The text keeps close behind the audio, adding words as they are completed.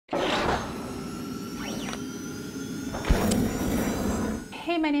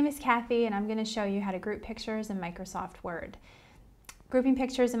my name is Cathy and I'm going to show you how to group pictures in Microsoft Word. Grouping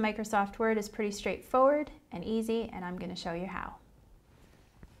pictures in Microsoft Word is pretty straightforward and easy, and I'm going to show you how.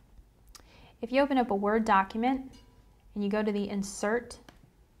 If you open up a Word document and you go to the Insert,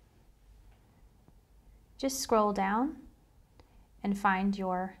 just scroll down and find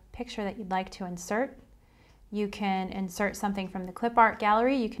your picture that you'd like to insert. You can insert something from the clip art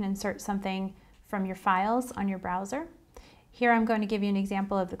gallery, you can insert something from your files on your browser. Here I'm going to give you an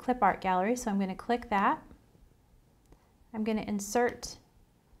example of the clip art gallery, so I'm going to click that. I'm going to insert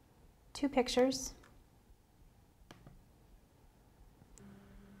 2 pictures.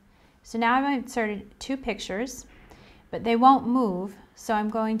 So now I've inserted 2 pictures, but they won't move, so I'm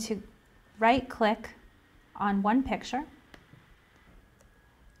going to right click on one picture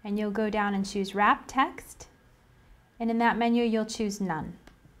and you'll go down and choose Wrap Text, and in that menu you'll choose None.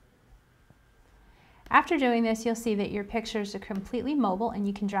 After doing this, you'll see that your pictures are completely mobile and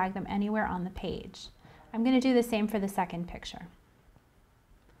you can drag them anywhere on the page. I'm going to do the same for the second picture.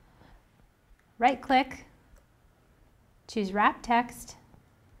 Right click, choose Wrap Text,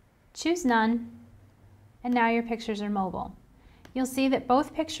 choose None, and now your pictures are mobile. You'll see that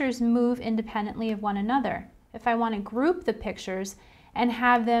both pictures move independently of one another. If I want to group the pictures and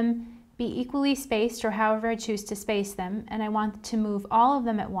have them be equally spaced, or however I choose to space them, and I want to move all of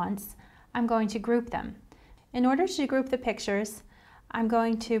them at once, I'm going to group them. In order to group the pictures, I'm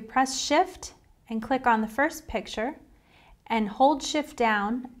going to press Shift and click on the first picture and hold Shift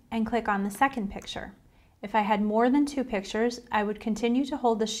down and click on the second picture. If I had more than 2 pictures, I would continue to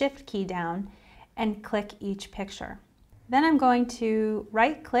hold the Shift key down and click each picture. Then I'm going to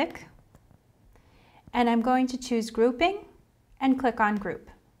right click and I'm going to choose Grouping and click on Group.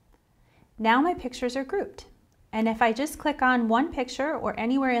 Now my pictures are grouped. And if I just click on one picture or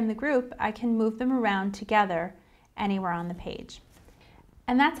anywhere in the group, I can move them around together anywhere on the page.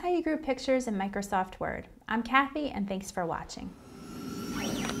 And that's how you group pictures in Microsoft Word. I'm Cathy, and thanks for watching.